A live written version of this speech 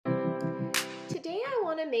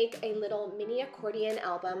make a little mini accordion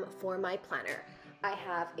album for my planner. I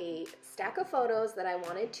have a stack of photos that I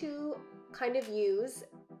wanted to kind of use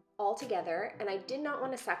all together, and I did not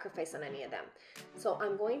want to sacrifice on any of them. So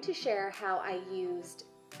I'm going to share how I used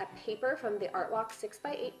a paper from the Artwalk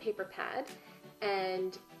 6x8 paper pad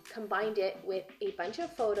and combined it with a bunch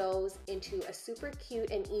of photos into a super cute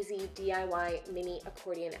and easy DIY mini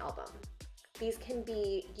accordion album. These can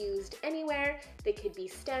be used anywhere, they could be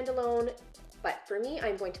standalone, but for me,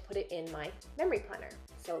 I'm going to put it in my memory planner.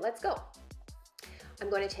 So let's go. I'm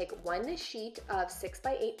going to take one sheet of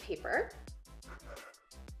 6x8 paper,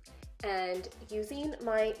 and using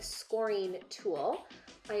my scoring tool,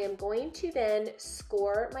 I am going to then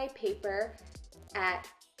score my paper at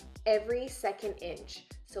every second inch.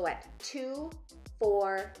 So at 2,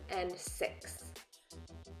 4, and 6.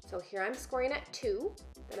 So here I'm scoring at 2,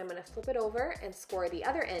 then I'm going to flip it over and score the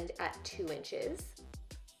other end at 2 inches.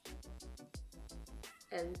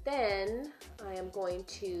 And then I am going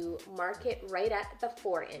to mark it right at the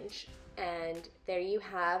 4-inch. And there you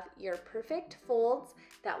have your perfect folds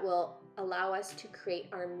that will allow us to create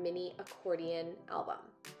our mini accordion album.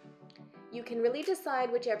 You can really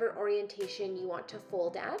decide whichever orientation you want to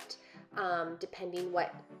fold at, depending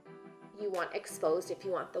what you want exposed, if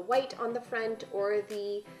you want the white on the front or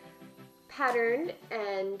the pattern,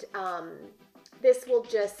 and this will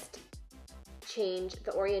just change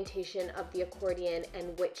the orientation of the accordion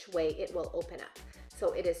and which way it will open up.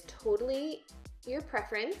 So it is totally your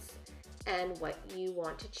preference and what you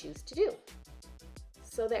want to choose to do.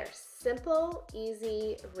 So they're simple,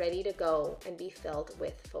 easy, ready to go and be filled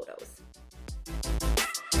with photos.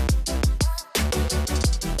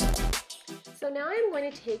 So now I'm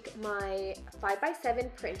going to take my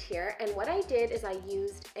 5x7 print here, and what I did is I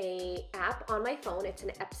used an app on my phone. It's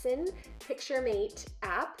an Epson PictureMate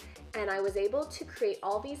app, and I was able to create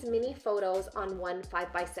all these mini photos on one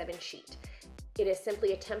 5x7 sheet. It is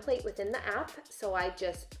simply a template within the app, so I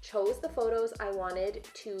just chose the photos I wanted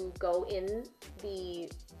to go in the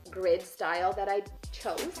grid style that I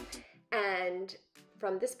chose, and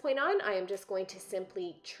from this point on, I am just going to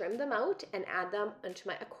simply trim them out and add them onto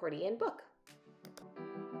my accordion book.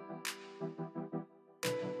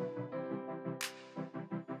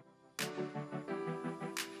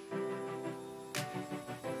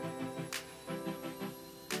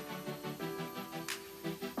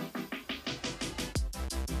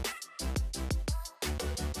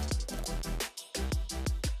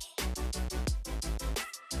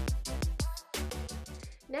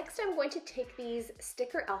 Next, I'm going to take these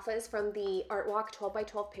sticker alphas from the Artwalk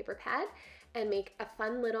 12x12 paper pad and make a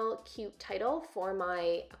fun little cute title for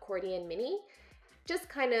my accordion mini. Just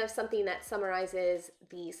kind of something that summarizes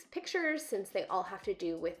these pictures, since they all have to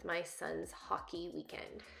do with my son's hockey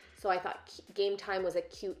weekend. So I thought game time was a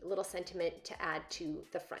cute little sentiment to add to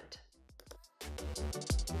the front.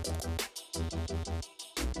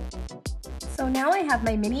 So now I have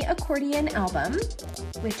my mini accordion album,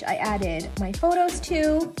 which I added my photos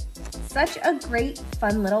to. Such a great,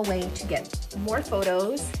 fun little way to get more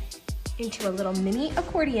photos into a little mini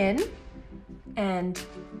accordion and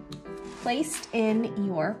placed in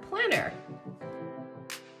your planner.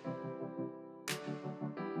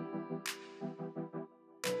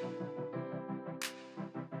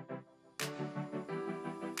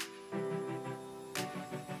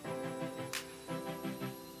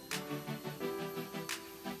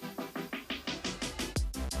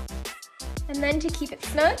 And then to keep it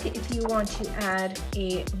snug, if you want to add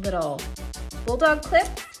a little bulldog clip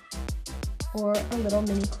or a little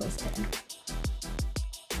mini clothespin.